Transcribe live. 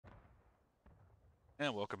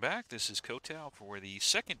And welcome back. This is Kotal for the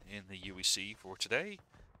second in the UEC for today.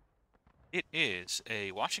 It is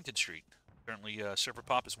a Washington Street. Currently, server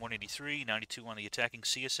pop is 183, 92 on the attacking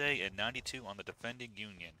CSA, and 92 on the defending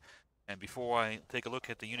Union. And before I take a look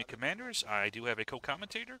at the unit commanders, I do have a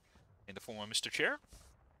co-commentator in the form of Mr. Chair.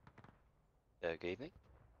 Good evening.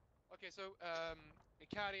 Okay, so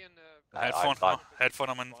Ikari and had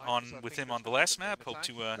fun with him on the last map. Hope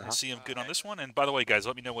to see him good on this one. And by the way, guys,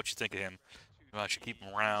 let me know what you think of him. I should keep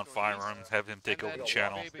him around, fire him, have him take over the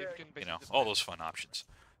channel. You know, all those fun options.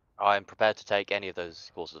 I'm prepared to take any of those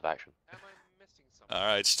courses of action. All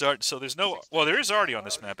right, start. So there's no. Well, there is already on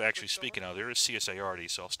this map. Actually, speaking of, there is CSA already.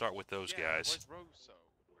 So I'll start with those guys.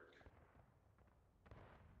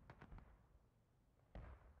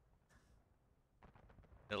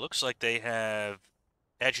 It looks like they have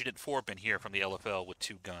Adjutant Forbin here from the LFL with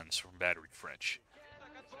 2 guns from Battery French.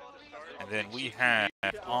 And then we have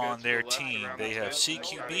on their team, they have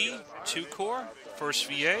CQB, 2 Corps, 1st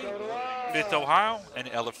VA, 5th Ohio, and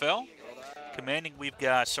LFL. Commanding, we've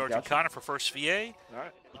got Sergeant Connor for 1st VA,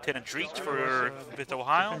 Lieutenant Dreet for 5th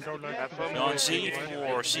Ohio, John Z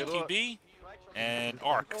for CQB, and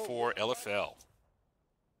ARC for LFL.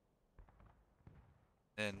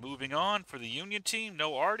 And moving on for the Union team,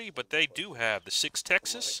 no Artie, but they do have the 6th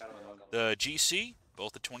Texas, the GC,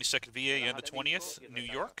 both the 22nd VA and the 20th New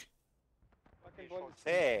York,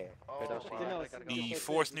 the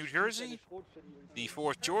 4th New Jersey, the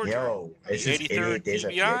 4th Georgia, the 83rd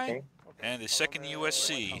DBI, and the 2nd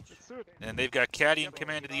USC. And they've got Caddy in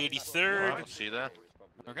command of the 83rd. See that?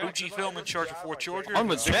 Fujifilm in charge of 4th Georgia.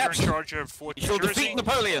 Onwards, Victor chaps. in charge of 4th New You'll Jersey. defeat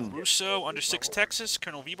Napoleon. Russo under 6th Texas.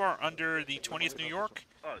 Colonel Vibar under the 20th New York.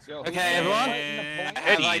 Okay, everyone. And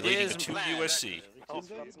Have Eddie ideas leading the and 2 plans. USC.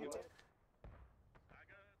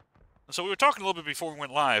 So we were talking a little bit before we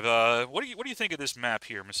went live. What do you think of this map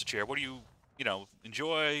here, Mr. Chair? What do you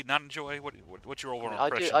enjoy, not enjoy? What's your overall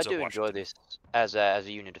impressions I do of enjoy Washington? this as a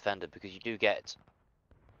Union defender because you do get.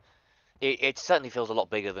 It certainly feels a lot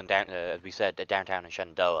bigger than as we said, downtown in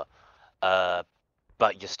Shenandoah.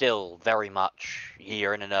 But you're still very much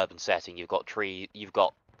here in an urban setting. You've got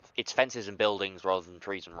it's fences and buildings rather than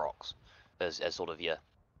trees and rocks as sort of your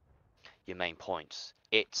main points.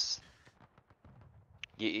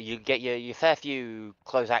 You get your fair few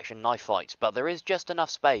close action knife fights, but there is just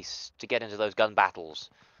enough space to get into those gun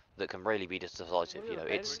battles that can really be decisive. You know,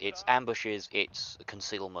 it's ambushes, it's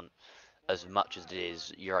concealment as much as it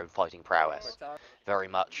is your own fighting prowess. Very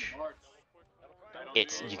much.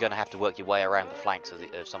 You're going to have to work your way around the flanks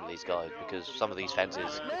of some of these guys because some of these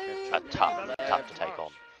fences are tough to take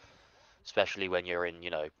on, especially when you're in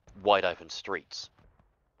wide open streets.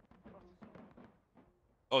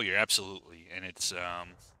 Oh, yeah, absolutely, and it's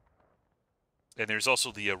and there's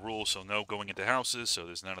also the rule, so no going into houses, so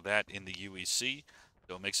there's none of that in the UEC,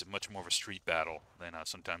 so it makes it much more of a street battle than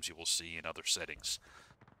sometimes you will see in other settings.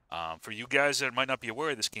 For you guys that might not be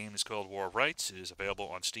aware, this game is called War of Rights. It is available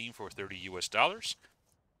on Steam for $30 US.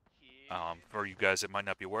 For you guys that might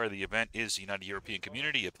not be aware, the event is the United European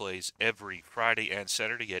Community. It plays every Friday and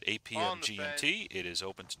Saturday at 8 p.m. GMT. It is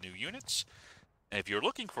open to new units. And if you're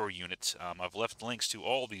looking for a unit, I've left links to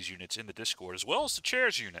all these units in the Discord, as well as the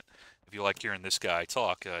Chair's unit. If you like hearing this guy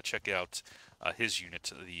talk, check out his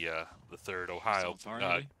unit, the 3rd Ohio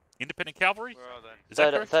Independent Cavalry. Is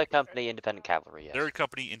that correct? 3rd Company Independent Cavalry. Yes. 3rd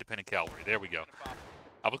Company Independent Cavalry. There we go.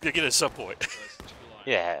 I'm gonna get it at some point.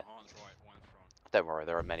 Yeah. Don't worry,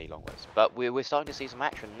 there are many long ways, but we're starting to see some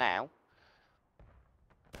action now.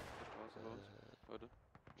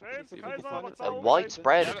 A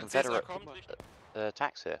widespread Confederate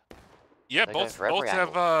attacks here. Yeah, They're both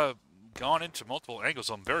have gone into multiple angles.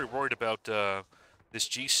 I'm very worried about this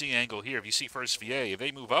GC angle here. If you see 1st VA, if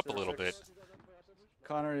they move up a little bit,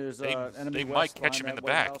 Connor is they might catch him in the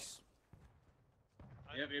back.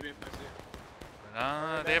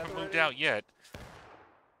 They haven't moved out yet.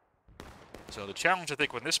 So the challenge, I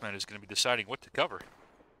think, with this man is going to be deciding what to cover.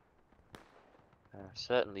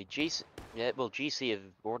 Certainly, GC. Yeah, well, GC have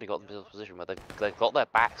already got themselves in a position where they've got their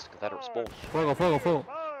backs to Confederate spawns.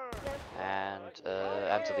 And to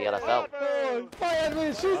the LFL.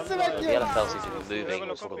 The LFL seems to be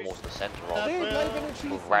moving sort of more to the centre or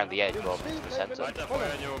around the edge rather than to the centre.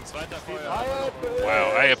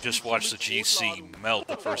 Wow, I have just watched the GC melt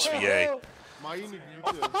the 1st VA. Holy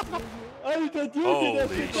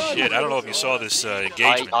shit! I don't know if you saw this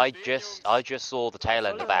engagement. I just saw the tail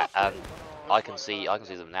end of that, and I can see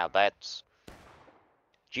them now. That's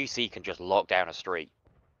GC can just lock down a street.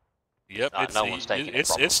 Yep, No one's taking it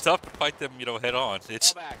from it's tough to fight them, head on.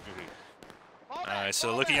 Alright,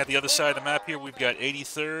 so looking at the other side of the map here, we've got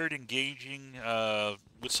 83rd engaging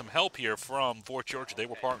with some help here from Fort Georgia. They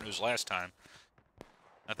were partners last time.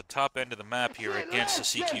 At the top end of the map here against the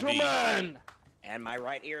CQB. And my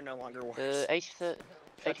right ear no longer works. 83rd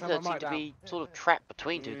seem to be sort of trapped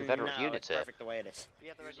between two Confederate no, units it's here. perfect the way it is.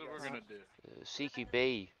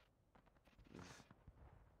 CQB.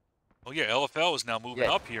 Oh yeah, LFL is now moving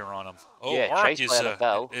up here on them. Oh, Yeah, Arc chased by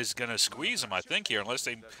LFL. is going to squeeze them, I think, here, unless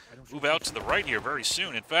they move out to the right here very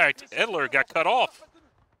soon. In fact, Edler got cut off,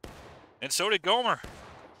 and so did Gomer.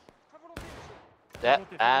 Yeah,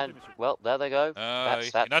 and, well, there they go.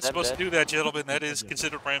 You're not supposed to do that, gentlemen. That is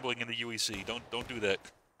considered rambling in the UEC. Don't do that.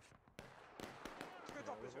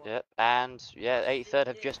 Yep, and, yeah, 83rd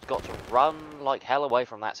have just got to run like hell away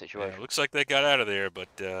from that situation. Yeah, looks like they got out of there, but...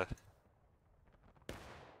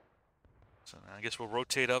 So now I guess we'll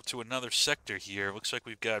rotate up to another sector here. Looks like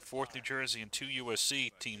we've got 4th New Jersey and 2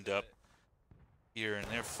 USC teamed up here, and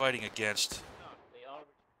they're fighting against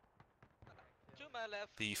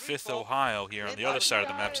the 5th Ohio here on the other side of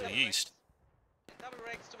the map to the east.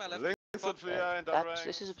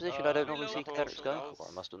 This is a position I don't normally see Confederates going for,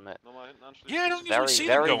 I must admit. Yeah, I don't usually see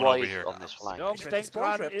them going over here. On this flank. Jungs, denkt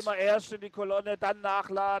dran, immer erst in die Kolonne, dann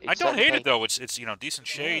nachladen. I don't hate it though. It's you know, decent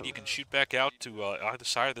shade. You can shoot back out to either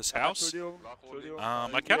side of this house.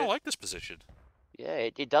 I kind of like this position. Yeah,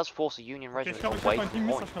 it does force a Union regiment away from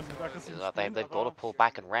the point. They've got to pull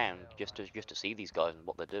back and round just to see these guys and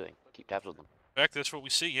what they're doing. Keep tabs on them. In fact, that's what we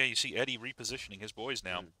see. Yeah, you see Eddie repositioning his boys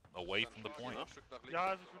now away from the point.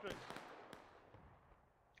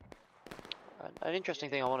 An interesting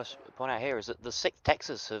thing I want to point out here is that the 6th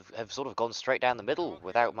Texas have sort of gone straight down the middle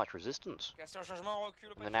without much resistance.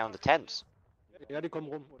 And they're now in the 10s.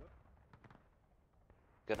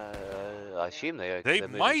 I assume they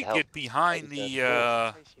might get behind the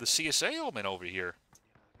CSA element over here.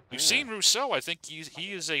 We've seen Rousseau. I think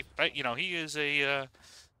he is a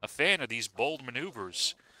fan of these bold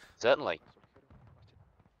maneuvers. Certainly.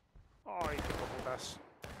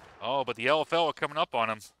 Oh, but the LFL are coming up on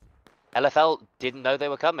him. LFL didn't know they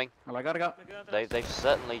were coming. Go. They've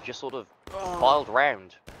certainly just sort of filed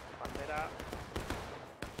round.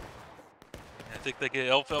 I think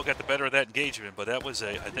LFL got the better of that engagement, but that was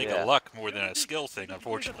I think a luck more than a skill thing,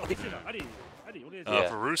 unfortunately.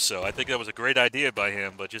 For Russo, I think that was a great idea by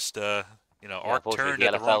him, but just Arc turned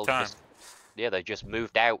at the wrong time. They just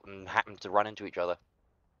moved out and happened to run into each other.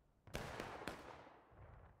 I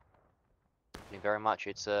mean, very much,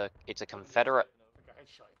 it's a Confederate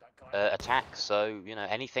attack, so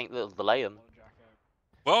anything that'll delay them.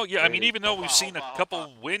 Well, yeah, I mean, even though we've seen a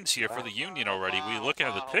couple wins here for the Union already, we look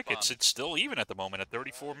at the tickets, it's still even at the moment at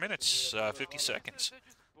 34 minutes, 50 seconds.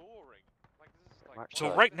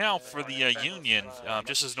 So right now for the Union,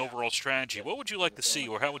 just as an overall strategy, what would you like to see,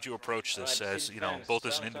 or how would you approach this as, both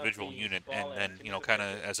as an individual unit and kind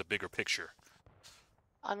of as a bigger picture?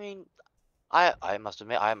 I mean, I must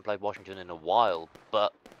admit, I haven't played Washington in a while,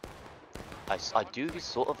 but I do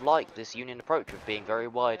sort of like this Union approach of being very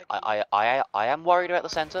wide. I am worried about the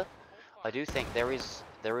center. I do think there is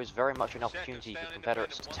very much an opportunity for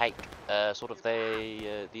Confederates to take sort of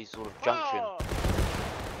these sort of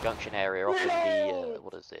junction area up in the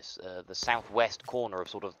what is this? The southwest corner of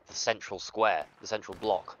sort of the central square, the central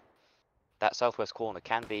block. That southwest corner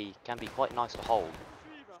can be quite nice to hold.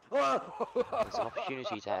 There's an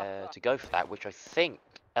opportunity to go for that, which I think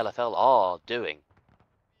LFL are doing.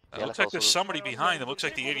 It looks like there's somebody behind them. Looks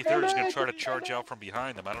like the 83rd is going to try to charge out from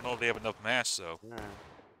behind them. I don't know if they have enough mass, though. No.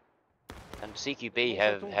 And CQB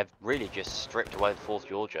have really just stripped away the 4th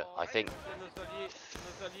Georgia. I think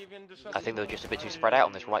they were just a bit too spread out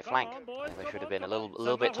on this right flank. They should have been a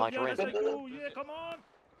little bit tighter in. And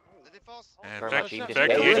in fact, the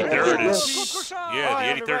 83rd is, the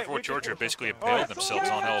 83rd Fort Georgia basically impaled themselves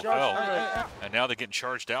on LFL, and now they're getting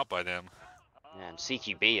charged out by them. And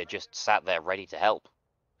CQB are just sat there ready to help.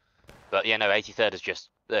 But 83rd is just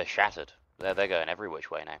shattered. They're going every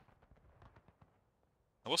which way now.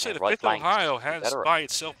 I will say the 5th Ohio has by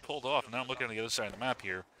itself pulled off. Now I'm looking at the other side of the map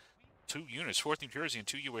here. 2 units, 4th New Jersey and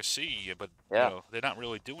 2 USC, but they're not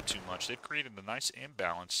really doing too much. They've created a nice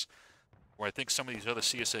imbalance where I think some of these other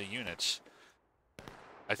CSA units.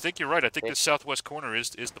 I think you're right. I think the southwest corner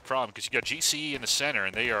is the problem because you got GCE in the center,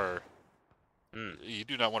 and they are. You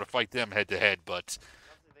do not want to fight them head to head, but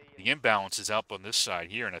the imbalance is up on this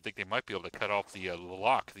side here, and I think they might be able to cut off the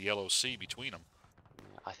lock, the LOC between them.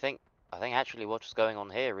 I think actually what's going on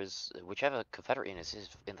here is whichever Confederate unit is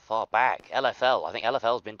in the far back, LFL. I think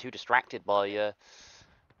LFL has been too distracted by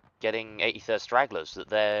getting 83rd stragglers that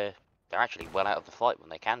they're actually well out of the fight when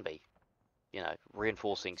they can be,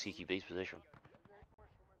 reinforcing CQB's position.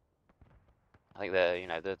 I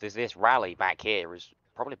think this rally back here is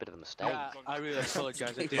probably a bit of a mistake. Yeah, I really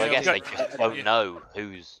apologize. So I guess they just don't know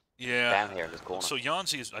who's down here in this corner. So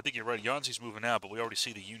Yanzi's, I think you're right. Yanzi's moving out, but we already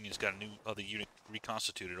see the Union's got a new other unit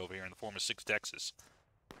reconstituted over here in the form of 6 Texas.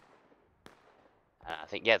 I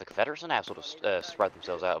think the Confederates are now sort of spread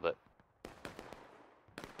themselves out a bit.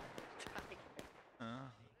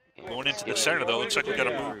 Going into the center though, looks like we got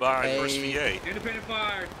to move by first VA. Independent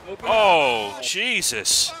fire. Open Oh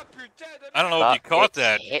Jesus! I don't know if you caught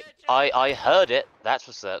that. I heard it. That's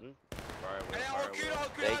for certain.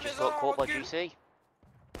 They just got caught by GC.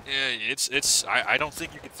 Yeah, I don't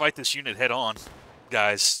think you can fight this unit head on,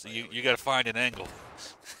 guys. You got to find an angle.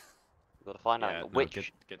 You've got to find an angle,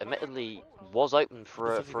 which admittedly was open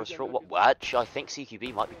for a short while. Actually, I think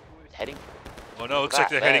CQB might be heading. Well, no, it looks like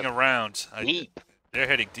they're heading around. Deep. They're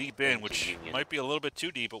heading deep in, which might be a little bit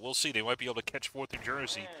too deep, but we'll see. They might be able to catch 4th New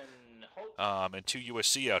Jersey and 2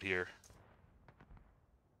 USC out here.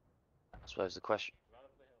 I suppose the question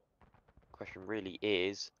really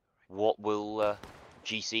is, what will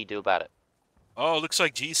GC do about it? Oh, it looks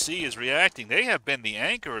like GC is reacting. They have been the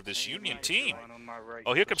anchor of this Union team.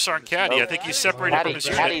 Oh, here comes Sergeant Caddy. I think he's separated from his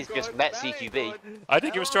unit. Caddy's just met CQB. I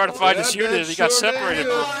think he was trying to find his unit and he got separated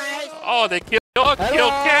from... Oh, they killed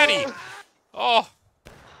Caddy. Oh.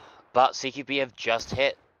 But CQB have just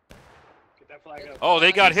hit. Oh,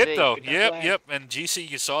 they got hit though. Yep. And GC,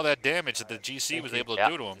 you saw that damage that the GC was able to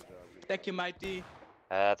do to him. Thank you, Mighty.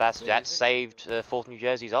 That saved 4th New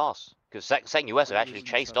Jersey's ass, because 2nd US have actually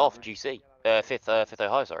chased off GC, 5th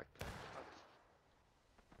Ohio, sorry.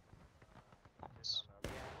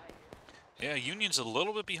 Yeah, Union's a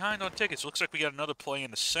little bit behind on tickets. Looks like we got another play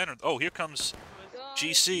in the center. Oh, here comes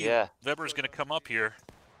GC. Yeah. Weber's going to come up here.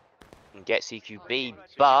 And get CQB,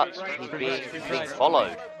 but he's being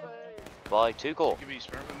followed by 2 Corps.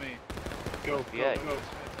 Yeah.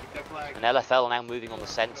 And LFL are now moving on the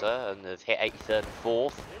centre and have hit 83rd and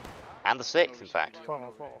 4th, and the 6th, in fact.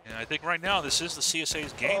 Yeah, I think right now this is the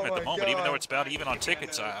CSA's game at the moment, even though it's about even on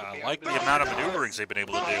tickets. I like the amount of maneuverings they've been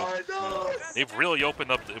able to do. They've really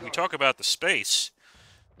opened up. We talk about the space.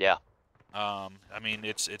 Yeah. I mean,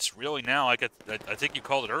 it's really now, I think you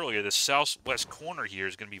called it earlier, the southwest corner here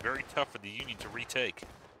is going to be very tough for the Union to retake.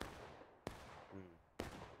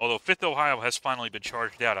 Although 5th Ohio has finally been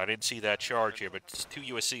charged out. I didn't see that charge here, but 2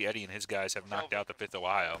 USC, Eddie and his guys have knocked out the 5th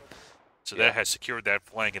Ohio. So that has secured that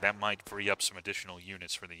flank, and that might free up some additional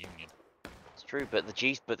units for the Union. It's true, but the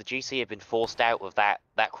GC have been forced out of that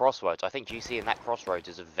crossroads. I think GC in that crossroads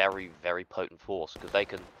is a very, very potent force, because they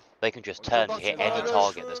can just turn to hit any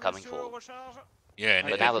target that's coming for them. Yeah,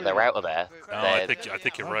 but now that they're out of there, no, I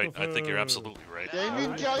think you're right. I think you're absolutely right.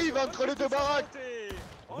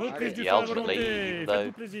 Ultimately, even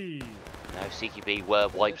though CQB were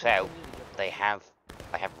wiped out, they have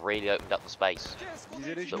really opened up the space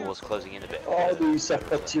that was closing in a bit.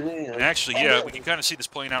 And actually, yeah, we can kind of see this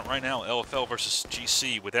playing out right now. LFL versus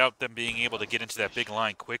GC, without them being able to get into that big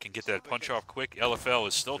line quick and get that punch off quick. LFL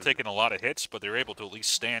is still taking a lot of hits, but they're able to at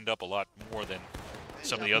least stand up a lot more than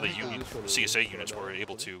some of the other CSA units were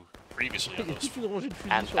able to previously on those.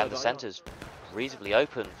 And the centre's reasonably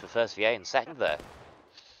open for 1st VA and 2nd there.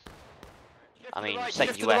 I mean,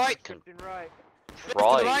 2nd US can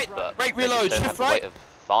try, but they just don't have the weight of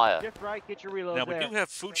fire. Now, we do have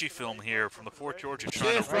Fujifilm here from the 4th Georgia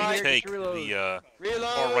trying to retake the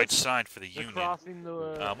far right side for the Union.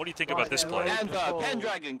 What do you think about this play? About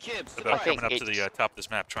coming up to the top of this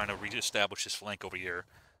map, trying to re-establish this flank over here,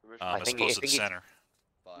 as opposed to the center.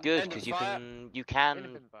 Good, because you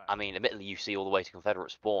can. I mean, admittedly, you see all the way to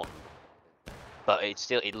Confederate spawn, but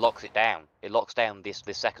it locks it down. It locks down this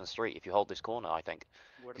 2nd street if you hold this corner, I think,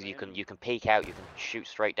 because you can peek out, you can shoot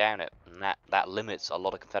straight down it, and that limits a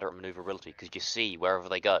lot of Confederate maneuverability, because you see wherever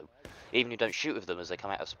they go. Even if you don't shoot with them as they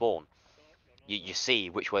come out of spawn, you see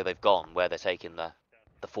which way they've gone, where they're taking the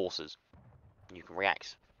forces, and you can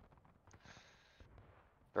react.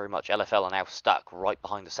 Very much. LFL are now stuck right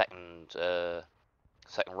behind the second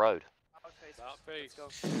road.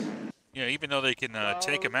 Yeah, even though they can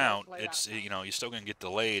take them out, it's you're still going to get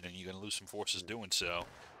delayed, and you're going to lose some forces doing so.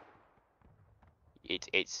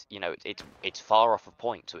 It's far off of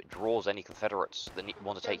point, so it draws any Confederates that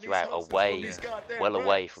want to take you out away, well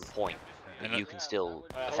away from point. And you can still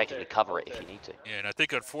effectively cover it if you need to. Yeah, and I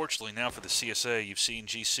think unfortunately now for the CSA, you've seen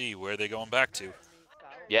GC. Where are they going back to?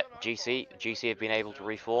 Yep, GC have been able to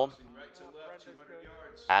reform,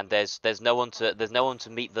 and there's no one to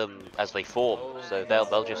meet them as they form, so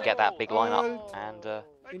they'll just get that big line up and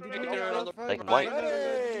they can wait.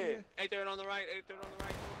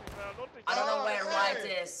 I don't know where right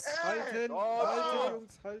is. Halten, halten,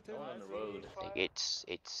 Jungs,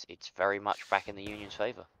 halten. It's very much back in the Union's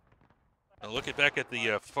favor. Now looking back at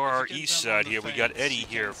the far east side here, we got Eddie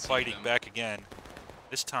here fighting back again.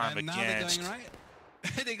 This time against...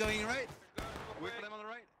 They're going right. Wait for them on the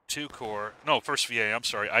right. 2 core. No, first VA, I'm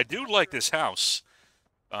sorry. I do like this house.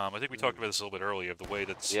 I think we talked about this a little bit earlier, the way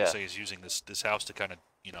that CSA is using this house to kind of,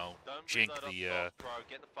 you know, jink the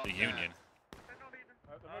Union.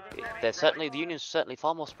 The Union's certainly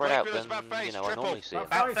far more spread out than, you know, I normally see it.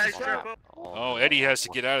 Oh, Eddie has to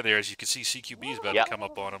get out of there. As you can see, CQB is about to come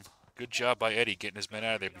up on him. Good job by Eddie getting his men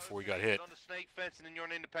out of there before he got hit.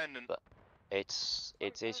 But it's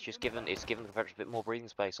just given the Confederates a bit more breathing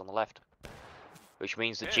space on the left, which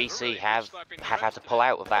means the GC have had to pull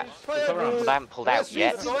out of that. They haven't pulled out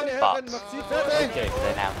yet, but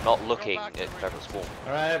they're now not looking at Confederate spawn.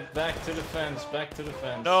 Alright, back to the fence, back to the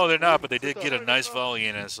fence. No, they're not, but they did get a nice volley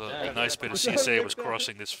in as a nice bit of CSA was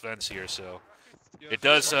crossing this fence here, so it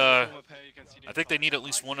does, I think they need at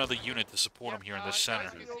least one other unit to support him here in this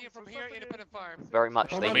center. Very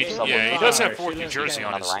much, they need someone. Yeah, he does have 4th New Jersey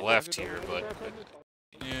on his left here, but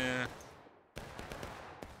yeah.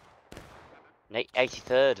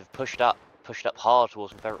 83rd have pushed up hard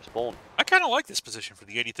towards Confederate spawn. I kind of like this position for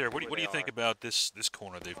the 83rd. What do you think about this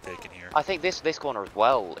corner they've taken here? I think this corner as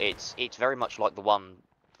well. It's very much like the one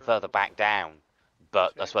further back down,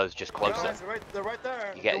 but I suppose just closer. They're right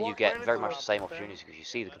there. You get very much the same opportunities because you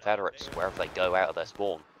see the Confederates wherever they go out of their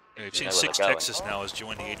spawn. Yeah, we've seen 6 Texas now has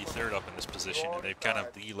joined the 83rd up in this position, and they've kind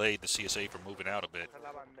of delayed the CSA from moving out a bit.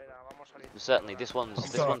 Certainly, this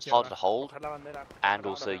one's harder to hold, and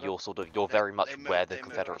also you're very much where the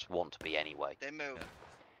Confederates want to be anyway.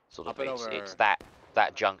 Sort of, it's that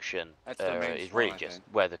junction is really just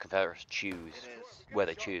where the Confederates choose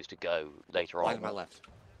to go later on.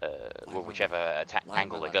 Whichever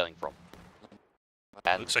angle they're going from.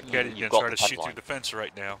 And looks like Eddie's going to try to shoot through the fence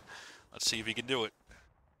right now. Let's see if he can do it.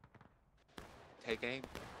 Take aim.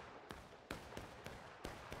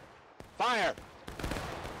 Fire!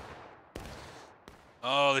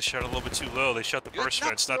 Oh, they shot a little bit too low. They shot the first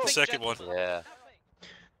fence, not the second one. Yeah.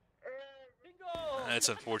 That's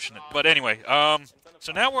unfortunate. But anyway,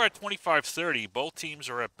 so now we're at 25-30. Both teams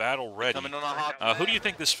are at battle ready. Who do you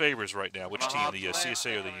think this favors right now? Which team, the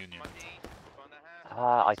CSA or the Union?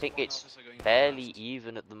 I think it's fairly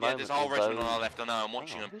even at the moment. There's a whole regiment on our left. I know. I'm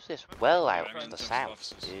watching them. Who's this? Well out to the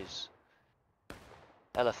south is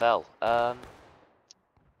LFL.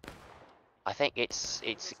 I think it's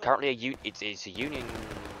currently a Union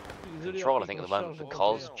control. I think at the moment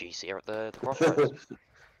because GC are at the crossroads.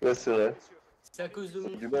 GC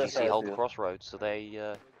hold the crossroads, so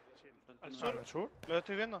they've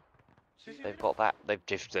got that. They've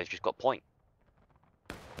just got point.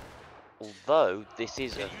 Although this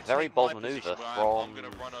is a very bold maneuver from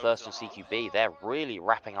 1st and CQB, they're really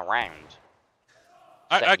wrapping around.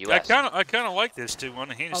 I kind of like this to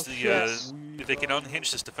unhinge if they can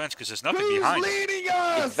unhinge this defense because there's nothing behind it.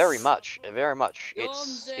 It's very much.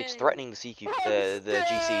 It's threatening the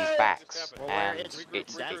GC's backs, and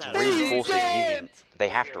it's reinforcing the Union. They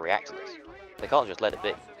have to react to this. They can't just let it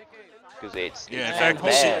be. Because it's in fact,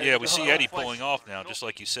 we see Eddie pulling off now, just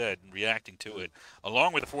like you said, and reacting to it,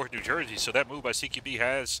 along with the 4th New Jersey. So that move by CQB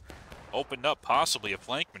has opened up possibly a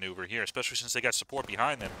flank maneuver here, especially since they got support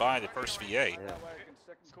behind them by the 1st VA. Yeah.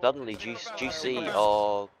 Suddenly, GC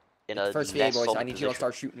are in a first less VA, boys, solid I need you to position,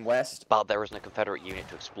 start shooting west. but there isn't a Confederate unit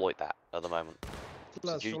to exploit that at the moment.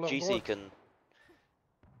 So GC can...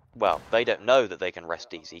 Well, they don't know that they can rest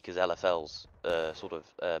DC because LFL's sort of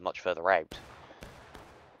much further out.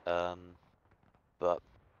 But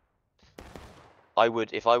I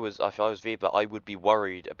would, if I was Viva, I would be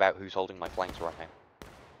worried about who's holding my flanks right now.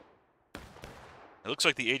 It looks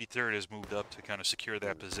like the 83rd has moved up to kind of secure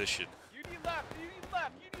that position.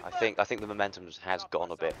 I think the momentum has gone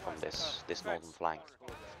a bit from this northern flank.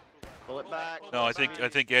 No, I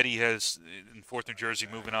think Eddie has in 4th New Jersey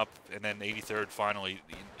moving up, and then 83rd finally,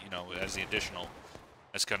 you know, as the additional,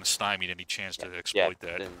 that's kind of stymied any chance to exploit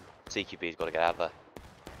that. Then CQB's got to get out of there.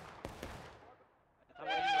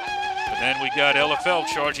 And then we got LFL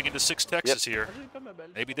charging into 6 Texas here.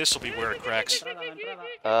 Maybe this will be where it cracks.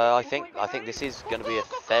 I think this is going to be a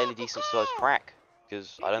fairly decent sized crack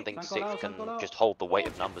because I don't think 6 can just hold the weight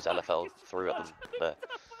of numbers LFL threw at them there.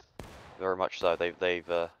 Very much so.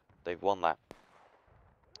 They've won that,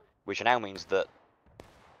 which now means that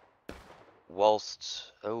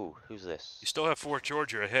whilst who's this? You still have Fort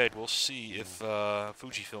Georgia ahead. We'll see if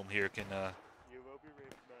Fujifilm here can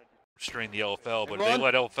restrain the LFL, but if they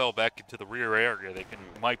let LFL back into the rear area, they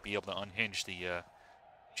might be able to unhinge the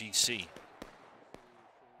GC.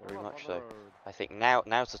 Very much so. I think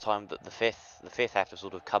now's the time that the fifth have to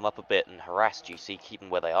sort of come up a bit and harass GC, keep them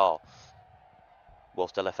where they are,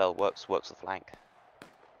 whilst LFL works the flank.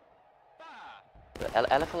 But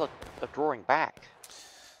LFL are drawing back.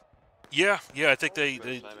 Yeah, I think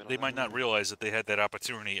they might not realize that they had that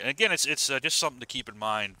opportunity. And again, it's just something to keep in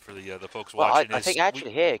mind for the folks Well, watching. I think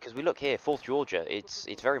actually here, because we look here, 4th Georgia, it's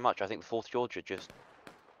very much, I think the 4th Georgia just,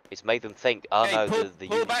 it's made them think, oh no, the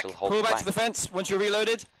unit still holds Pull the back to flank. the fence once you're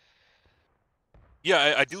reloaded.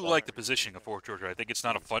 Yeah, I do like the positioning of 4th Georgia. I think it's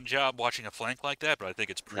not a fun job watching a flank like that, but I think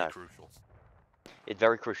it's pretty crucial. It's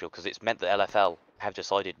very crucial because it's meant that LFL have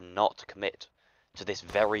decided not to commit to this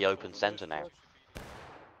very open centre now.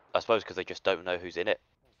 I suppose because they just don't know who's in it,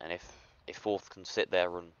 and if 4th can sit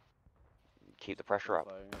there and keep the pressure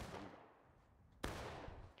up.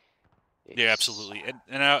 Yeah, absolutely.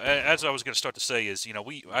 And as I was going to start to say is, you know,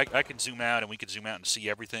 I can zoom out and we can zoom out and see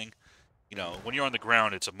everything. You know, when you're on the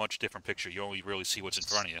ground, it's a much different picture. You only really see what's in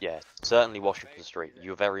front of you. Yeah, certainly Washington Street.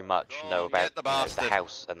 You very much know about the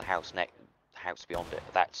house and the house beyond it.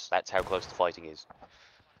 That's how close the fighting is,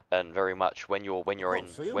 and very much when you're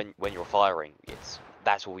firing,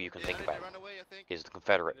 that's all you can think about is the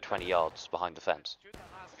Confederate 20 yards behind the fence.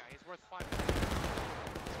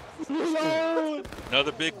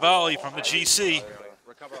 Another big volley from the GC.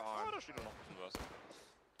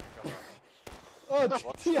 And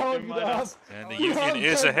the Union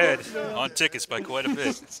is ahead on tickets by quite a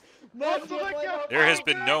bit. There has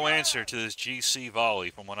been no answer to this GC volley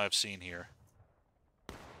from what I've seen here.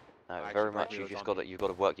 No, very much. You've got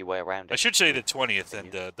to work your way around it. I should say the 20th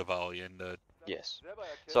and the volley and. Yes.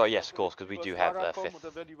 So yes, of course, because we do have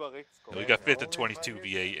 5th. We've got 5th and 22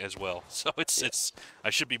 VA as well. So it's.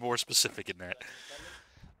 I should be more specific in that.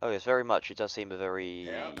 Oh yes, very much. It does seem a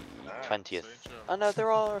very 20th. Oh no,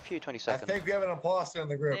 there are a few 22nd. I think we have an imposter in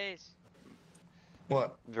the group.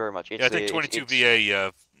 What? Very much. Yeah, I think 22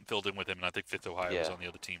 VA filled in with him, and I think 5th Ohio is on the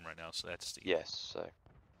other team right now. So that's the. Yes. So.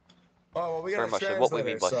 Oh, well, we got very much. So what we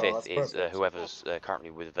mean by 5th is whoever's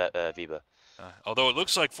currently with Weber. Although it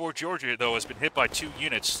looks like 4th Georgia, though, has been hit by 2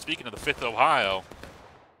 units. Speaking of the 5th Ohio,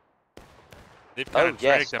 they've kind of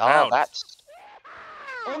dragged them out. That's...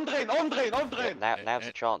 Yeah, now's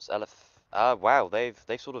the chance. Wow, they've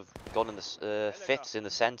sort of gone in the 5th's in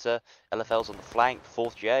the centre. LFL's on the flank.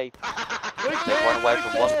 4th J. Run away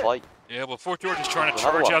from one fight. Yeah, well, 4th Georgia's trying to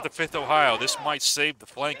charge out the 5th Ohio. This might save the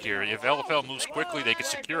flank here. If LFL moves quickly, they can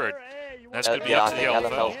secure it. That's going to be up to the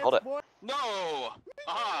LFL's got it. No.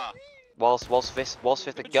 Whilst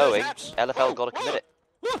 5th are going, LFL got to commit it.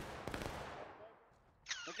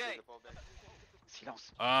 Okay.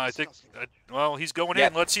 I think, well, he's going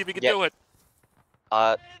in. Let's see if he can do it.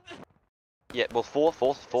 Yeah, well,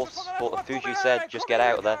 4th, Fuji said just get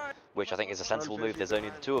out of there, which I think is a sensible move. There's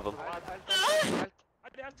only the 2 of them.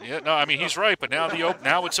 Yeah, no, I mean, he's right, but now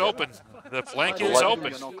now it's open. The flank is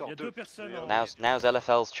open. Now's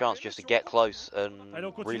LFL's chance just to get close and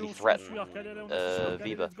really threaten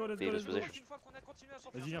Weber's position.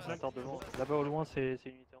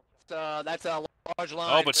 That's a large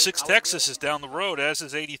line. Oh, but 6th Texas is down the road, as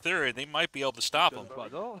is 83rd. They might be able to stop him.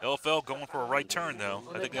 LFL going for a right turn, though.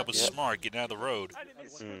 I think that was smart, getting out of the road.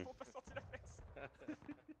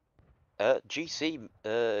 GC,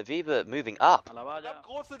 Weber moving up.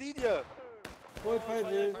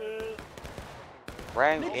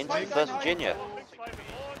 Round into 1st Virginia.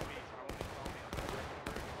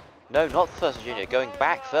 No, not 1st Virginia. Going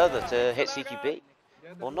back further to hit CQB.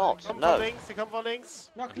 Or not. No.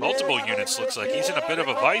 Multiple units looks like. He's in a bit of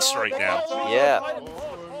a vice right now. Yeah.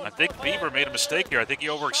 I think Bieber made a mistake here. I think he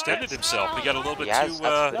overextended himself. He got a little bit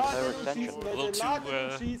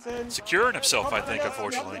too secure in himself, I think,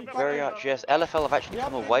 unfortunately. Very much, yes. LFL have actually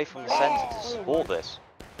come away from the centre to support this.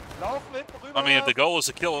 I mean, if the goal is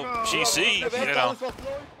to kill GC, you know.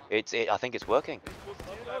 I think it's working.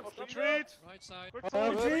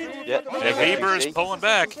 Yeah, Weber is pulling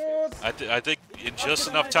back. I think in just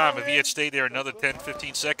enough time, if he had stayed there another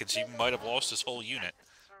 10-15 seconds, he might have lost his whole unit.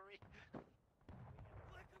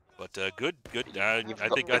 But good. I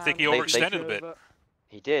think he overextended a bit.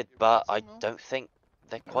 He did, but I don't think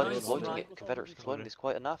they're quite exploiting it. Confederates exploiting this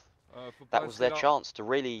quite enough. That was their chance to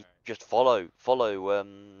really just follow.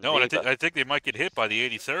 No, and I think they might get hit by the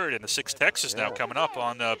 83rd and the 6th Texas now coming up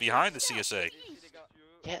on behind the CSA.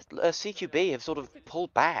 Yeah, CQB have sort of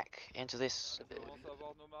pulled back into this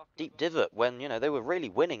deep divot when they were really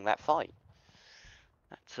winning that fight.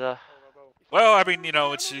 That's Well, I mean,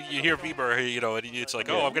 it's you hear Weber, it's like,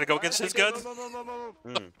 oh, I'm gonna go against his guns.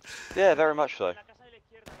 Yeah, very much so.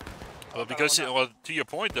 Well, to your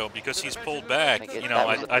point though, because he's pulled back, I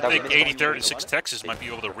think 83rd and 6th Texas might be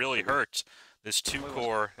able to really hurt this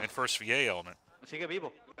 2-core and first VA element.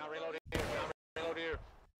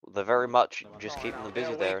 They're very much just keeping them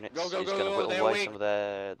busy there, and it's going to whittle away some of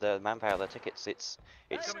their manpower, their tickets. It's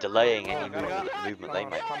delaying any movement they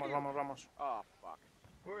make.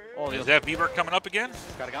 Is that Beaver coming up again?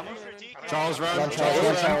 Charles Road.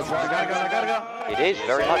 It is,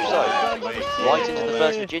 very much so. Right into the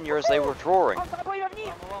 1st Virginia as they were drawing.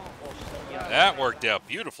 That worked out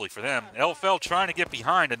beautifully for them. LFL trying to get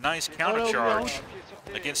behind a nice counter charge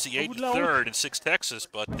against the 83rd and 6 Texas,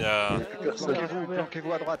 but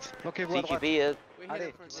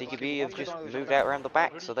CQB have just moved out around the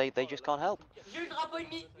back, so they just can't help.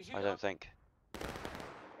 I don't think.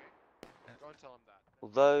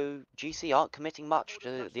 Although GC aren't committing much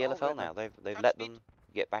to the LFL now, they've let them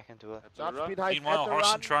get back into a. Meanwhile,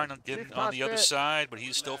 Harson trying to get on the other side, but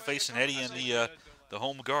he's still facing Eddie and the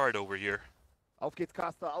home guard over here. Auf geht's,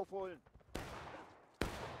 Caster, aufholen.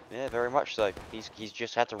 Yeah, very much so. He's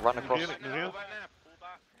just had to run across.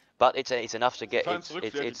 But it's enough to get.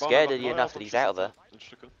 It's scared Eddie enough that he's out of there.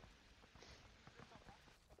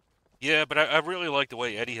 Yeah, but I really like the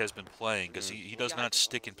way Eddie has been playing because he does not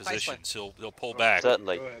stick in positions. He'll pull back.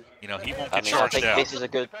 Certainly. You know, he won't I get mean, I charged think out. this is a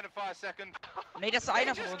good. Nee, das ist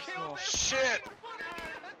einer von uns nur. Shit!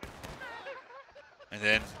 And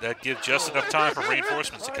then that gives just enough time for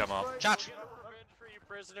reinforcements to come up. Judge.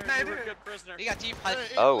 Negativ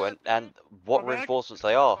halten. Oh, and what reinforcements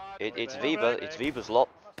they are. It's Weber. It's Weber's lot.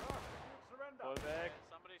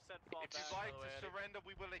 If you'd like to surrender,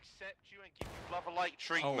 we will accept you and give you lover-like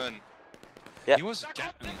treatment. Yeah. He was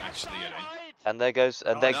gapping actually, Eddie. And there goes.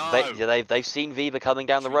 And they've seen Weber coming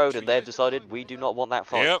down the road, and they've decided we do not want that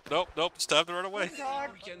fight. Yep, nope, it's time to run away.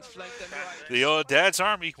 The Dad's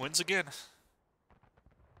Army wins again.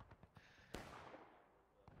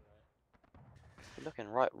 Looking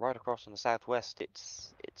right across in the southwest,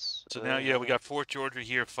 it's. So now, yeah, we got Fort Georgia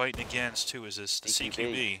here fighting against who is this? The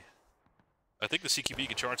CQB. I think the CQB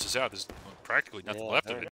can charge this out. There's practically nothing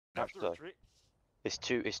left of it. So. It's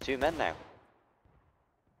two men now.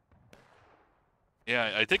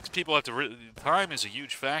 Yeah, I think people have to. Time is a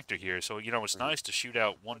huge factor here. So you know, it's nice to shoot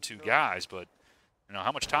out 1-2 guys, but you know,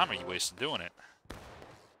 how much time are you wasting doing it?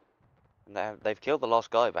 Now they've killed the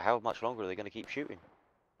last guy, but how much longer are they going to keep shooting?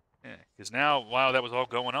 Yeah, because now while that was all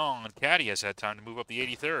going on, Caddy has had time to move up the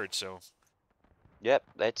 83rd. So. Yep,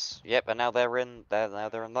 and now they're in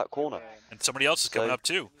that corner. And somebody else is coming up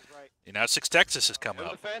too. And now 6 Texas is coming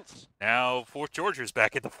up. Now Fort Georgia is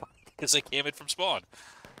back in the fight because they came in from spawn.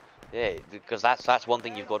 Yeah, because that's one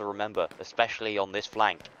thing you've got to remember, especially on this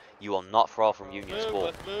flank. You are not far from Union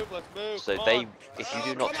spawn. So if you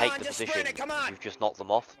do not take the position, you've just knocked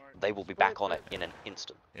them off. They will be back on it in an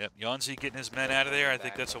instant. Yep, Yonzi getting his men out of there. I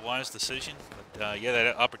think that's a wise decision. But yeah,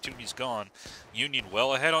 that opportunity's gone. Union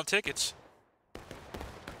well ahead on tickets.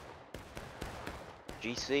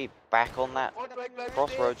 GC back on that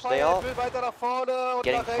crossroads. They are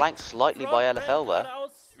getting flanked slightly by LFL there.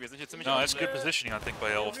 No, that's good positioning, I think, by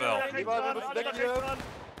LFL.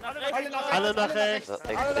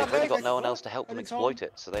 They've really got no one else to help them exploit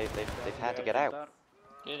it, so they've had to get out.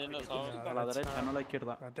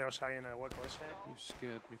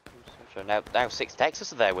 So now 6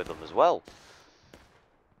 Texas are there with them as well.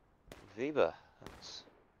 Weber.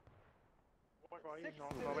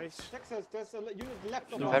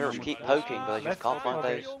 Confederates keep poking, but they just can't find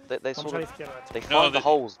those. They find the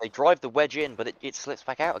holes. They drive the wedge in, but it slips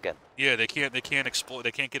back out again. Yeah, they can't exploit.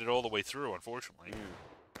 They can't get it all the way through, unfortunately.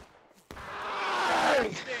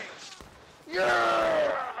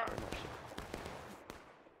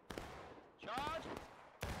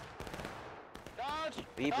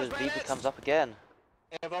 Weber comes up again.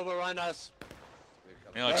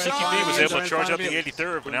 You know, like CQB was able to charge up the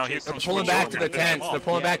 83rd, but now here comes pulling back to the tents. They're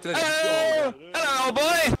pulling back to the tents. Hello,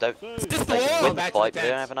 boy! They can win the fight, but they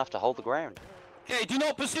don't have enough to hold the ground. Okay, do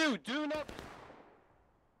not pursue. Do not.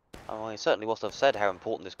 Oh, well, certainly must have said how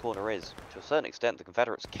important this corner is. To a certain extent, the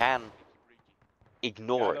Confederates can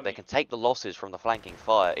ignore it. They can take the losses from the flanking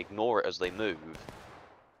fire, ignore it as they move.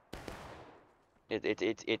 You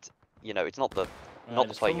know, it's not the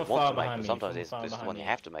play you want to make, but sometimes this is one you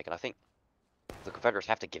have to make, and I think the Confederates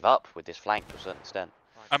have to give up with this flank to a certain extent.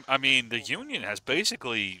 I mean, the Union has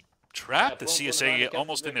basically trapped the CSA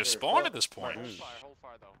almost in their spawn at this point.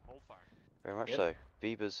 Very much so.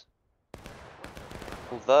 Weber's.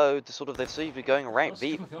 Although they seem to be going around.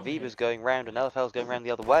 Weber's going round and LFL's going around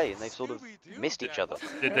the other way, and they've sort of missed each other.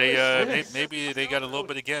 Did they? Maybe they got a little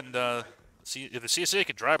bit again. If the CSA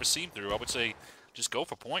could drive a seam through, I would say just go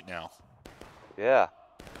for point now. Yeah.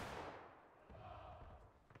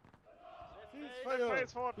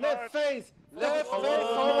 Left face! Left face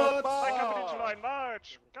forward!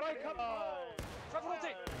 March!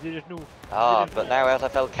 Ah, but now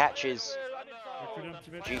LFL catches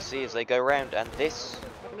GC as they go round, and this.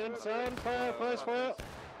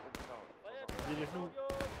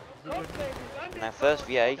 Now first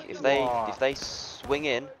VA, if they swing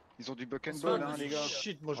in. Ils ont du buck and ball, hein, les gars.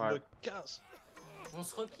 Shit, moi je me casse. On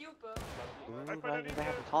se replie ou pas? I don't think they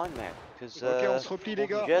have the time now, because Ok, on se replie, les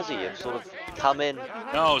gars. Jersey have sort of come in.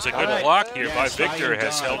 No, it was a good block here by Victor.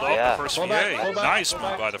 Has held off Yeah. the first VA. Nice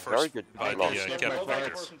move by the Very first good by block. the Captain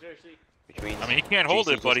Victor. Which means I mean, he can't hold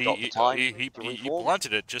GC it, but just got the time he to reform.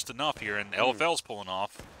 blunted it just enough here, and LFL's pulling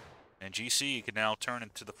off, and GC can now turn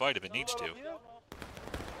into the fight if it needs to.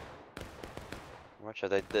 Right, so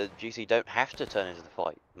the GC don't have to turn into the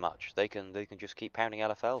fight much. They can just keep pounding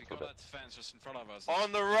LFL for a bit.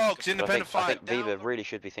 On the rocks, But independent I fight. think Viva really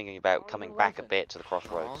should be thinking about coming back a bit to the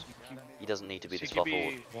crossroads. He doesn't need to be this far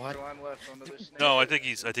forward. No, I think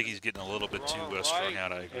he's getting a little bit too strung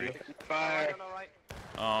out. I agree.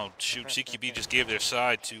 Oh shoot, CQB just gave their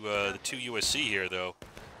side to the 2 USC here though.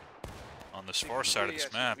 On this far side of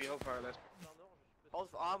this map.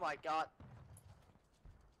 Oh my god.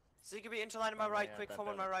 CQB interline on my right, quick, form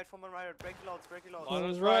on my right, break your loads, break your loads. Line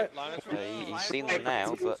is right, He's seen them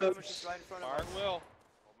now, but Fire at will.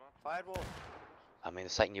 Fire at will. I mean the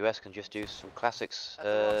second US can just do some classics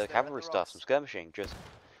cavalry stuff, some skirmishing, just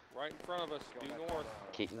Right in front of us, due north.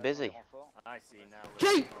 keep them busy. I see now.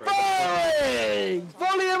 Keep firing!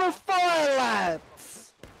 Volume of fire,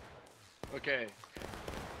 lads! Okay.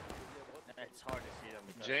 It's hard to see them.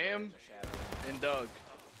 Jam and Doug.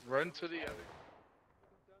 Run to the other.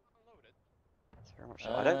 Very much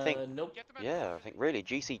so. I don't think. Nope. Yeah, I think really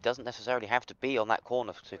GC doesn't necessarily have to be on that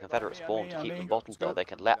corner to Confederate spawn to keep them bottled there. They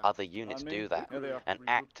can let other units do that and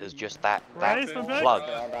act as just that plug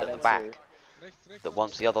at the back. That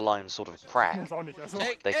once the other lines sort of crack,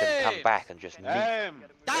 they can come back and just meet.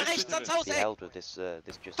 Be held with this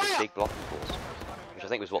just this big blocking force, which I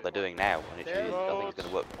think is what they're doing now, and I think it's going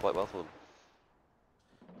to work quite well for them.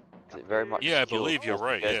 'Cause it very much. Yeah, I believe you're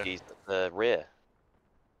right. Yeah. The rear.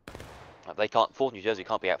 They can't. 4th New Jersey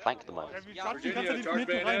can't be outflanked at the moment. Because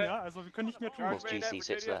GC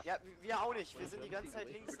sits there. Ja, wir auch nicht. Wir sind die ganze Zeit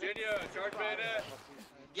links.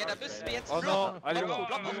 Ja, da müssen wir jetzt Oh no,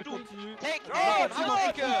 Take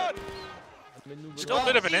Still a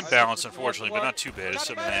bit of an imbalance, unfortunately, but not too bad. It's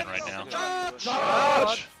 7-man right now.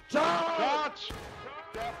 Charge! Charge!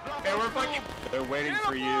 They're waiting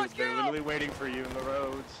for you. They're literally waiting for you in the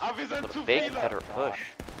roads. Got a big Confederate push.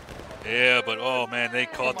 Yeah, but oh man, they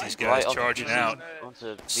caught these guys charging out.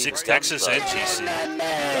 6 Texas and GC.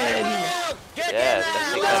 Yeah, the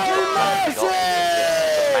 6 Texas got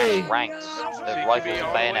mass ranks of rifles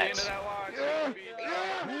and bayonets.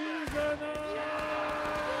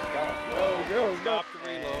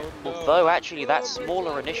 Although actually that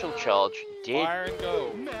smaller initial charge did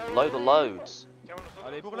blow the loads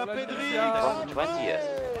from the 20th.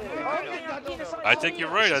 I think you're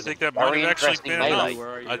right. I think that might have actually been enough.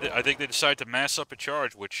 I think they decided to mass up a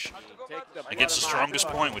charge, which against the strongest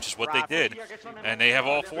point, which is what they did, and they have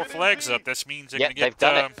all 4 flags up. That means they're going to get. They've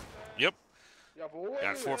done it. Yep.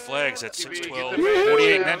 Got 4 flags at 612,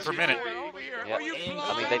 48 men per minute. Yep.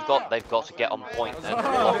 I mean they've got to get on point and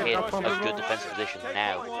lock in a good defensive position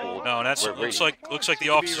now. No, that's looks like the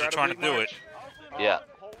officers are trying to do it. Yeah,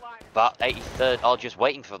 but 83rd are just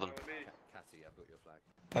waiting for them.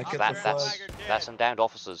 That's some downed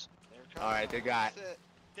officers. Alright, they got.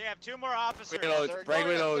 They have 2 more officers. Break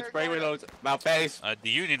reloads. About face. The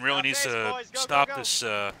Union really needs to stop this.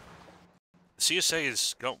 CSA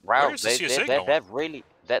is going. Wow, Where's the CSA going? they've really.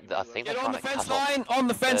 I think they're trying to cut off on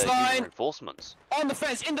the fence line! reinforcements. On the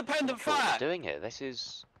fence, independent That's what fire! they're doing here. This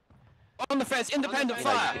is. On the fence, independent You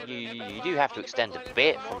know, fire! you do have to extend a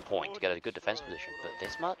bit from point to get a good defense position, but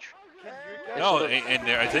this much? No, and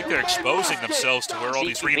I think they're exposing themselves to where all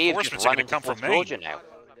these reinforcements are going to come from Maine. Now.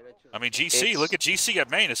 I mean, GC, look at GC at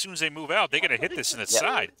Maine. As soon as they move out, they're going to hit this in its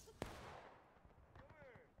side.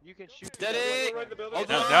 You can shoot. Steady!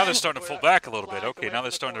 Now they're starting to pull back a little bit. Okay, now they're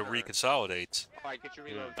starting to reconsolidate. I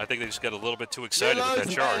think they just got a little bit too excited with that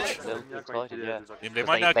charge. A little excited, yeah. They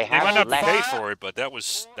might not be paid for it, but that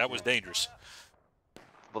was dangerous.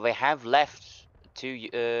 Well, they have left 2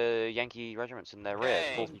 Yankee regiments in their rear,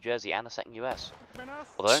 4th New Jersey and the 2nd US.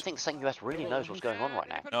 Although I don't think the 2nd US really knows what's going on right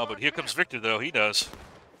now. No, but here comes Victor, though. He does.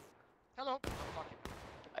 Hello.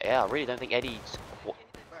 Yeah, I really don't think Eddie's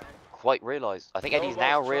quite realised. I think Eddie's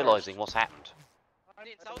now realising what's happened.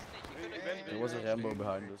 There was a Rambo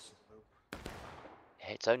behind us.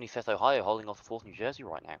 It's only 5th Ohio holding off 4th New Jersey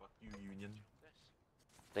right now.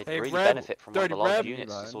 They'd Hey, really Reb, benefit from one of the Dirty large Reb.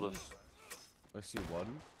 units to sort of I see one.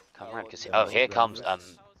 come around. Cause oh, here comes the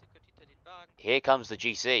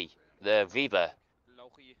GC, the Viva.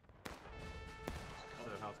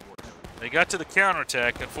 They got to the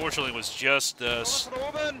counterattack. Unfortunately, it was just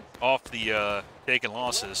off the taken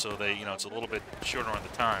losses, so they, it's a little bit shorter on the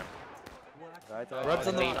time. I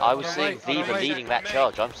mean, I was seeing Viva leading that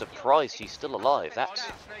charge. I'm surprised he's still alive. That's.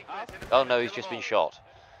 Oh no, he's just been shot.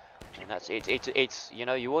 And that's it's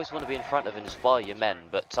you always want to be in front of and inspire your men,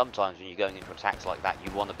 but sometimes when you're going into attacks like that,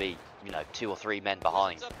 you want to be 2 or 3 men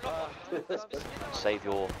behind. Save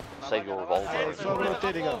your revolver.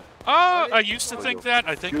 I used to think that.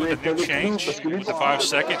 I think with the new change, with the 5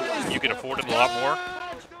 second, you can afford it a lot more.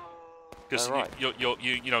 Because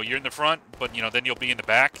you're in the front, but then you'll be in the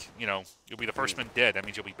back. You'll be the first man dead. That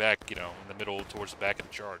means you'll be back, in the middle towards the back of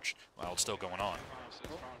the charge while it's still going on.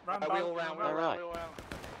 All right.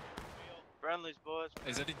 Friendlies, boys.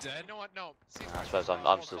 Is it dead? You know what? No. I suppose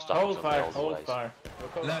I'm still stuck on some of the old ways.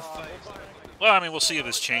 Left fire. Well, I mean, we'll see if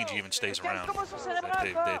this change even stays around.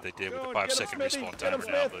 They did with the 5 second respawn timer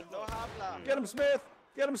now, but. Get him, Smith!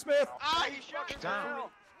 Get him, Smith! Ah, he shot down.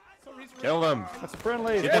 Kill them! That's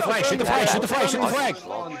friendly! Shoot the flag! Shoot the flag! Shoot the flag! Shoot the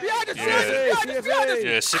flag!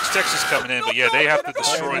 Yeah, 6 Texas coming in, but yeah, they have to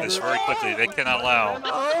destroy this very quickly. They cannot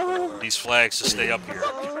allow these flags to stay up here.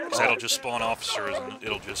 Because that'll just spawn officers and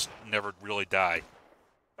it'll just never really die.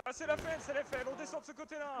 And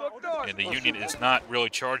the Union is not really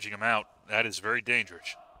charging them out. That is very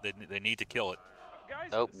dangerous. They need to kill it.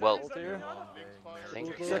 Oh, well. I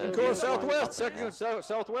think, Second course, southwest. Second,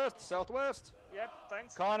 southwest. Yep,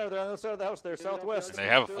 thanks. Connor, they're on the other side of the house there, southwest. And they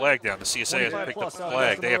have a flag down. The CSA hasn't picked up the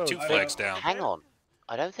flag. They have 2 flags down. Hang on.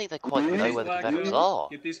 I don't think they quite know where the Confederates are.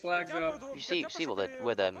 Get these flags up. You see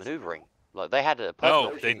where they're maneuvering. Like they had a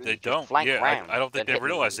No, they don't. flank Yeah, round, I don't think then they hit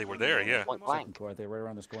realized they were there. Yeah. point blank. They're right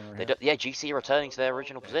around this corner. Yeah, GC are returning to their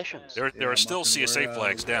original positions. There are still CSA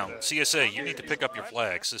flags down. CSA, you need to pick up your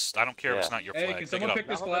flags. I don't care if it's not your Hey, flag. can Pick someone it pick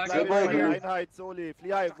up. this flag up?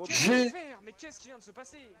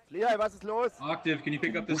 Octave, can you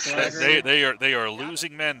pick up this flag? They are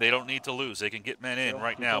losing men. They don't need to lose. They can get men in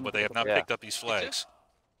right now, but they have not picked up these flags.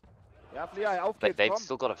 But they've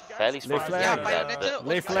still got a fairly strong position there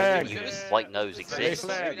that Union quite knows exists.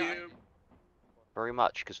 Very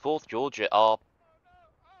much, because 4th Georgia are,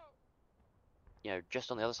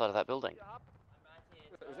 just on the other side of that building.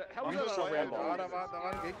 How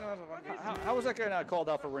was that guy not called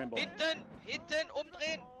out for Rainbow? Hinten,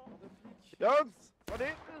 umdrehen! Jungs, von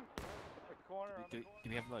hinten! Do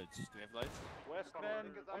we have loads? Do we have loads?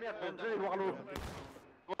 Westman,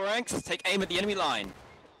 Ranks, take aim at the enemy line.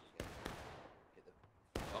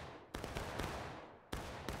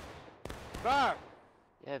 Fire!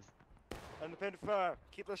 Yeah, Independent fire.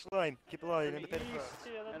 Keep this line. Keep the line. Independent fire.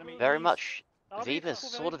 very much. Viva's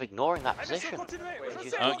sort of ignoring that position.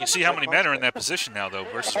 You see how many men are in that position now, though,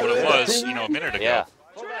 versus what it was, a minute ago. Yeah.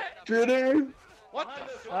 What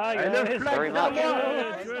Very much.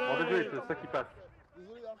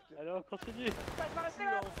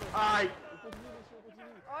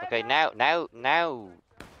 Okay, now,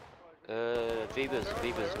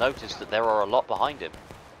 Viva's noticed that there are a lot behind him.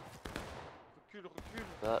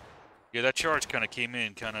 But Yeah, that charge kind of came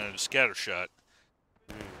in, kind of scattershot.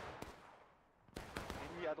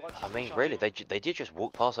 I mean, really, they did just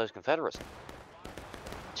walk past those Confederates.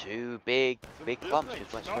 2 big clumps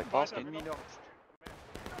just went straight past him. Now,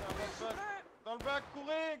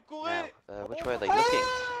 which way are they looking?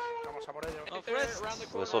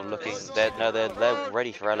 We're sort of looking. They're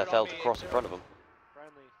ready for LFL to cross in front of them.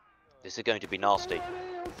 This is going to be nasty.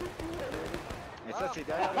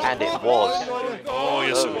 And it was. Oh,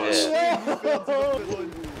 yes, it was.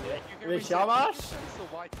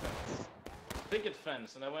 Picket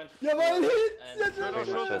fence, and I went. Pretty much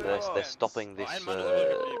so they're stopping this.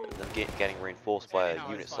 Them getting reinforced by a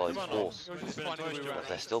unit-sized force. But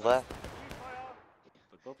they're still there.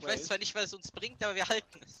 Ich weiß zwar nicht, was es uns bringt, aber wir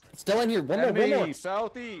halten es. Still in here. One more.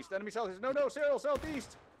 Southeast. Enemy southeast. No, Cyril,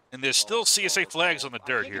 southeast. And there's still CSA flags on the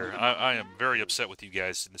dirt here. I am very upset with you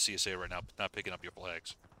guys in the CSA right now, not picking up your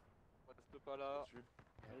flags.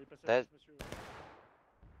 They're,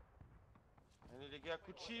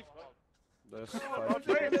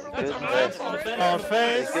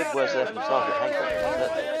 good words there from Sergeant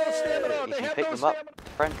Hancock. If you pick them up,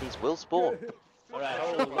 friendlies will spawn.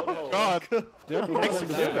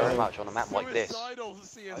 Very much on a map like this,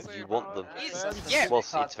 you want them. Well,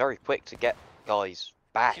 it's very quick to get guys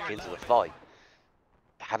back into the fight.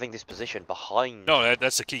 Having this position behind. No,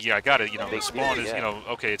 that's the key. Yeah, I got it. The spawn is,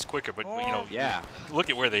 okay, it's quicker, but look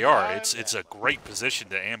at where they are. It's a great position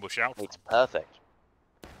to ambush out from. It's perfect.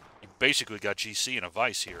 basically got GC in a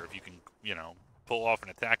vice here. If you can, you know, pull off an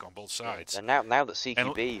attack on both sides. And now that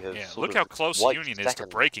CQB has sort look of how close the wiped Union is to second.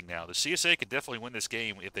 breaking now. The CSA could definitely win this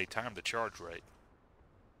game if they time the charge right.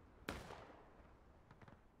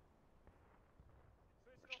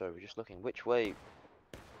 So we're just looking which way.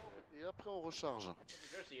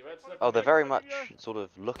 Oh, they're very much sort of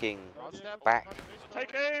looking back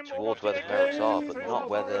towards where the clerics are, but not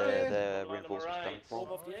where their reinforcements are coming from.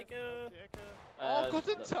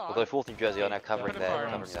 Although 4th New Jersey are now covering their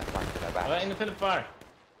flank with their backs. In the pit of fire.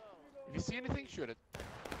 If you see anything, shoot it.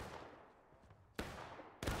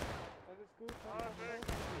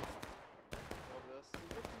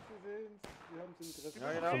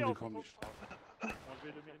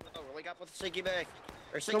 We got with the CQB.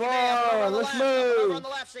 Come on, let's move. On the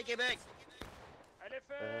left, CQB.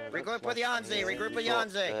 Regroup with Yanzi. Regroup with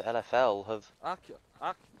Yanzi. LFL have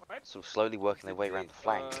sort of slowly working their way around the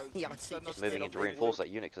flank, moving in to reinforce that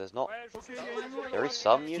unit because there's not. There is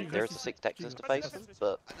some unit. There is the 6 Texans to face them,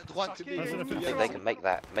 but I think they can make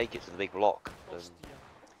it to the big block.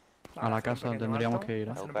 Alla casa tendríamos que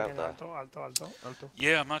ir. How about that?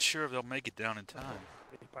 Yeah, I'm not sure if they'll make it down in time.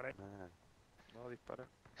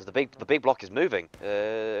 Because the big block is moving.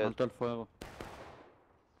 Alto el fuego.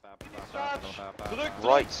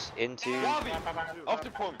 Right into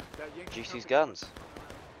GC's guns.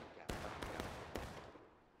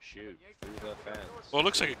 Shoot through the fence. Well, it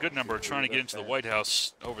looks like a good number are trying to get into the White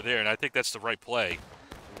House over there, and I think that's the right play.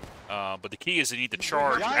 But the key is they need to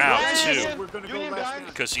charge out too,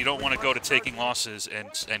 because you don't want to go to taking losses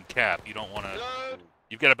and cap. You don't want to.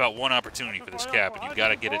 You've got about one opportunity for this cap, and you've got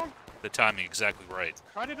to get it the timing exactly right.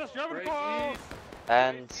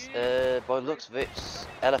 And by the looks of it,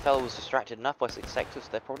 LFL was distracted enough by 6 sectors.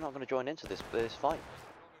 They're probably not going to join into this fight.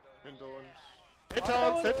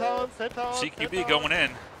 CQB going in.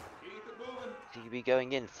 CQB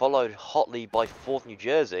going in, followed hotly by 4th New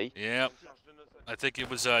Jersey. Yeah, I think it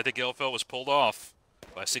was. I think LFL was pulled off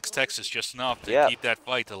by 6 Texas just enough to keep that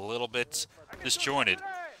fight a little bit disjointed.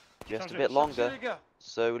 Just a bit longer.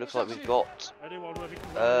 So it looks like we've got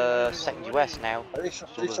 2nd US now,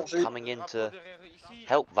 sort of coming in to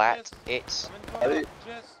help that. It's a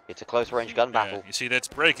close range gun battle. Yeah, you see that's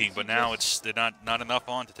breaking, but now they're not enough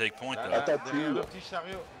on to take point though. I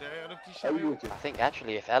think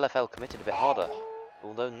actually if LFL committed a bit harder,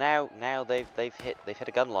 although now they've hit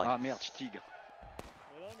a gun line.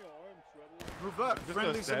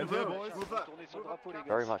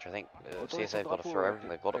 Very much, I think CSA have got to throw everything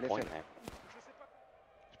they've got at point now.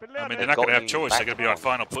 I mean, they're not going to have choice. They're going to be on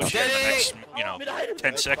final push here in the next,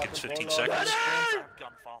 10 seconds, 15 seconds.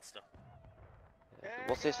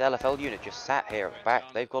 What's this LFL unit just sat here at the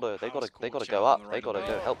back? They've got to go up. They've got to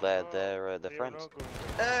go help their friends.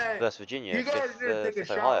 Versus Virginia, 5th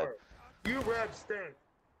Ohio. You rap stink.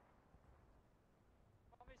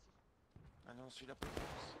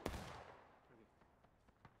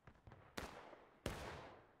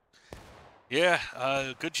 Yeah,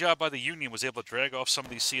 good job by the Union. Was able to drag off some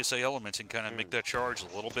of these CSA elements and kind of make that charge a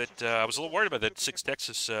little bit. I was a little worried about that 6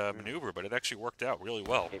 Texas maneuver, but it actually worked out really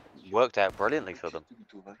well. It worked out brilliantly for them.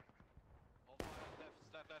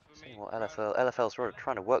 Well, LFL's sort of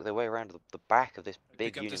trying to work their way around the back of this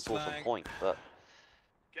big Union force on point, but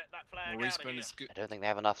I don't think they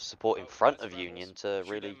have enough support in front of Union to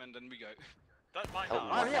really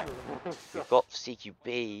help them. We've got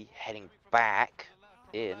CQB heading back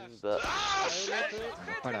in, but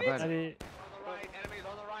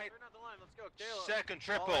Second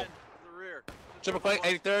triple. Triple flank,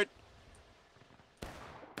 83rd.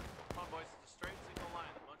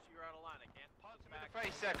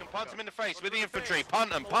 Second, punt him in the face with the infantry.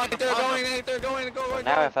 Punt him, punt him. Now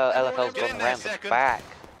LFL's gone around the back.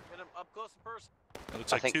 It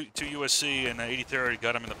looks like two USC and 83rd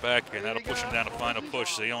got him in the back here, and that'll push him down to final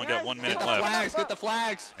push. They only got 1 minute left. Get the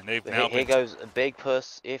flags. And they've now here goes a big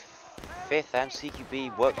push if 5th and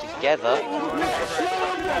CQB work together.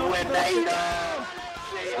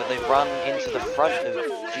 But they run into the front of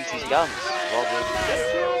GC's guns rather than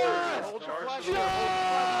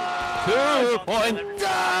 2 point.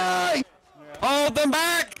 Hold them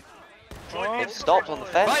back. It stopped on the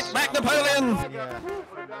fence. Fight back, Napoleon.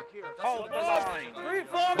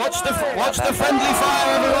 Watch the friendly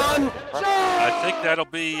fire, everyone. I think that'll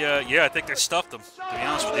be, yeah, I think they stuffed them, to be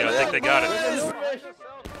honest with you. I think they got it.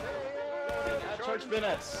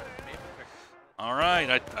 All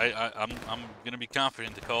right, I'm going to be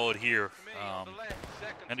confident to call it here.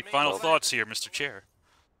 Any final thoughts here, Mr. Chair?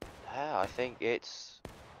 Yeah, I think it's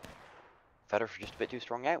Federer just a bit too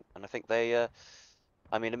strong out, and I think they,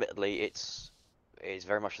 I mean, admittedly, it's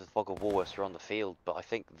very much the fog of war whilst you're on the field, but I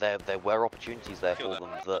think there were opportunities there for them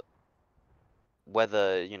that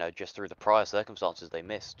whether, you know, just through the prior circumstances they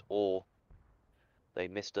missed, or they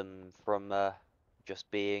missed them from just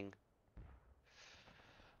being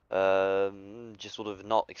just sort of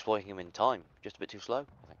not exploiting him in time, just a bit too slow,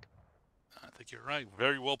 I think. I think you're right.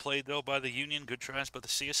 Very well played, though, by the Union. Good tries by the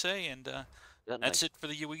CSA, and that's it for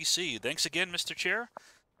the UEC. Thanks again, Mr. Chair,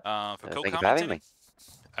 for co-commentating. Thank you for having me.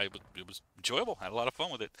 It was enjoyable. Had a lot of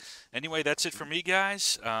fun with it. Anyway, that's it for me,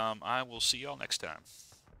 guys. I will see y'all next time.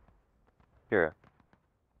 Sure.